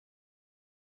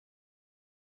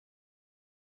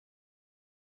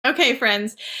Okay,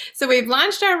 friends, so we've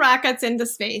launched our rockets into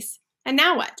space. And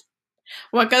now what?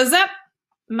 What goes up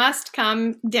must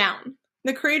come down.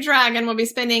 The Crew Dragon will be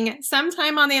spending some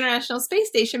time on the International Space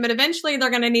Station, but eventually they're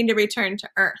going to need to return to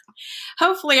Earth.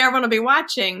 Hopefully everyone will be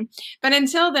watching, but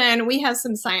until then, we have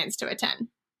some science to attend.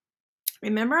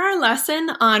 Remember our lesson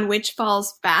on which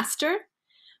falls faster?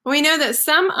 We know that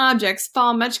some objects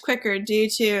fall much quicker due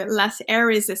to less air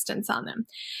resistance on them.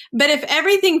 But if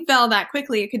everything fell that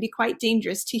quickly, it could be quite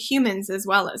dangerous to humans as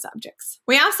well as objects.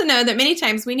 We also know that many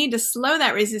times we need to slow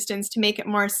that resistance to make it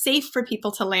more safe for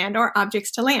people to land or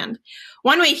objects to land.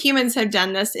 One way humans have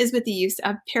done this is with the use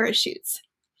of parachutes.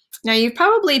 Now, you've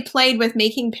probably played with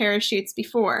making parachutes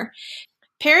before.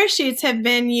 Parachutes have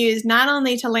been used not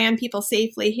only to land people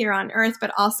safely here on Earth,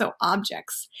 but also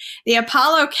objects. The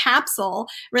Apollo capsule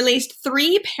released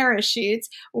 3 parachutes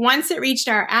once it reached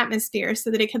our atmosphere so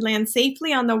that it could land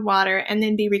safely on the water and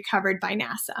then be recovered by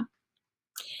NASA.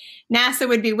 NASA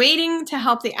would be waiting to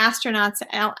help the astronauts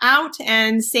out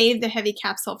and save the heavy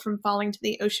capsule from falling to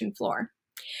the ocean floor.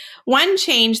 One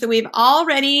change that we've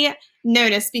already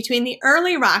noticed between the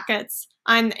early rockets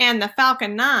and the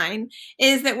Falcon 9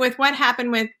 is that with what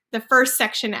happened with the first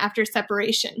section after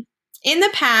separation. In the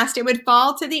past, it would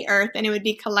fall to the Earth and it would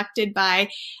be collected by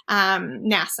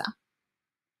NASA.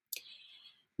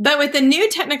 But with the new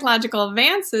technological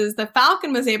advances, the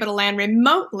Falcon was able to land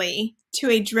remotely to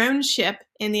a drone ship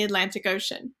in the Atlantic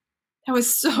Ocean. That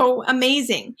was so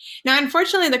amazing. Now,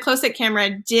 unfortunately, the close-up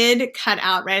camera did cut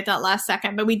out right at that last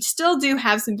second, but we still do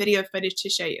have some video footage to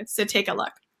show you, so take a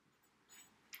look.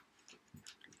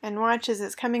 And watch as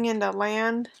it's coming into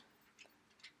land.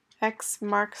 X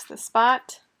marks the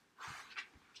spot.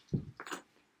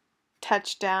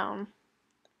 Touchdown.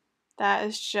 That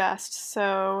is just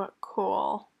so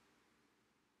cool.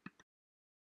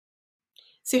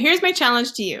 So here's my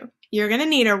challenge to you. You're going to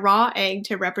need a raw egg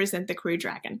to represent the Crew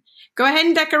Dragon. Go ahead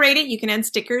and decorate it. You can add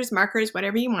stickers, markers,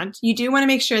 whatever you want. You do want to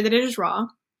make sure that it is raw,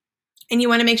 and you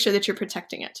want to make sure that you're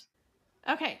protecting it.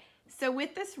 Okay. So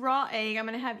with this raw egg, I'm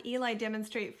going to have Eli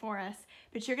demonstrate for us,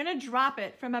 but you're going to drop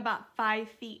it from about 5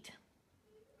 feet.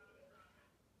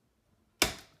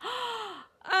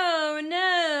 Oh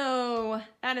no,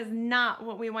 that is not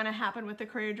what we want to happen with the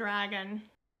Crew Dragon.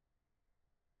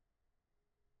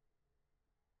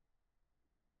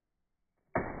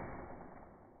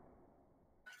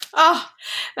 Oh,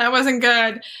 that wasn't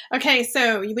good. Okay,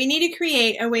 so we need to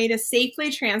create a way to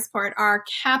safely transport our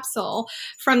capsule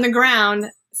from the ground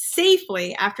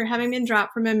safely after having been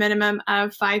dropped from a minimum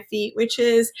of 5 feet, which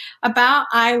is about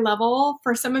eye level.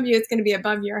 For some of you, it's going to be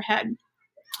above your head.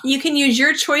 You can use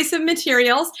your choice of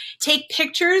materials, take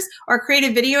pictures, or create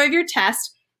a video of your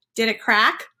test. Did it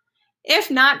crack?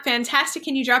 If not, fantastic.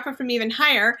 Can you drop it from even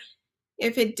higher?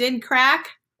 If it did crack,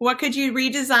 what could you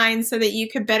redesign so that you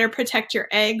could better protect your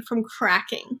egg from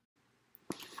cracking?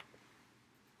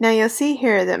 Now you'll see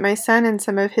here that my son and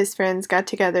some of his friends got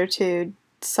together to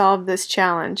solve this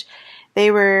challenge.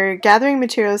 They were gathering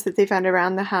materials that they found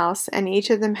around the house, and each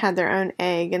of them had their own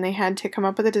egg, and they had to come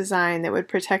up with a design that would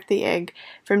protect the egg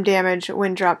from damage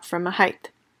when dropped from a height.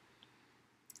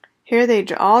 Here they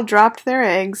all dropped their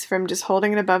eggs from just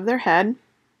holding it above their head.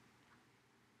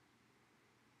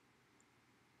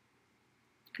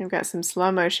 We've got some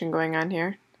slow motion going on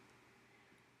here.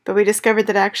 But we discovered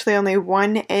that actually only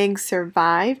 1 egg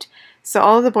survived, so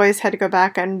all of the boys had to go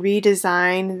back and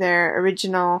redesign their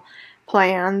original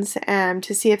plans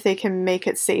to see if they can make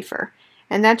it safer.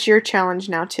 And that's your challenge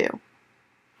now too.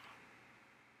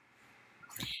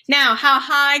 Now, how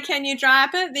high can you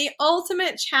drop it? The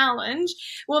ultimate challenge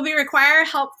will be require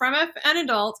help from an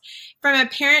adult, from a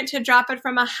parent, to drop it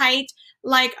from a height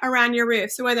like around your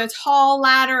roof. So whether it's tall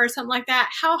ladder or something like that,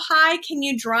 how high can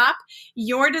you drop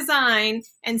your design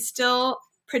and still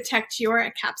protect your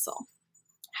capsule?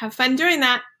 Have fun doing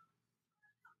that.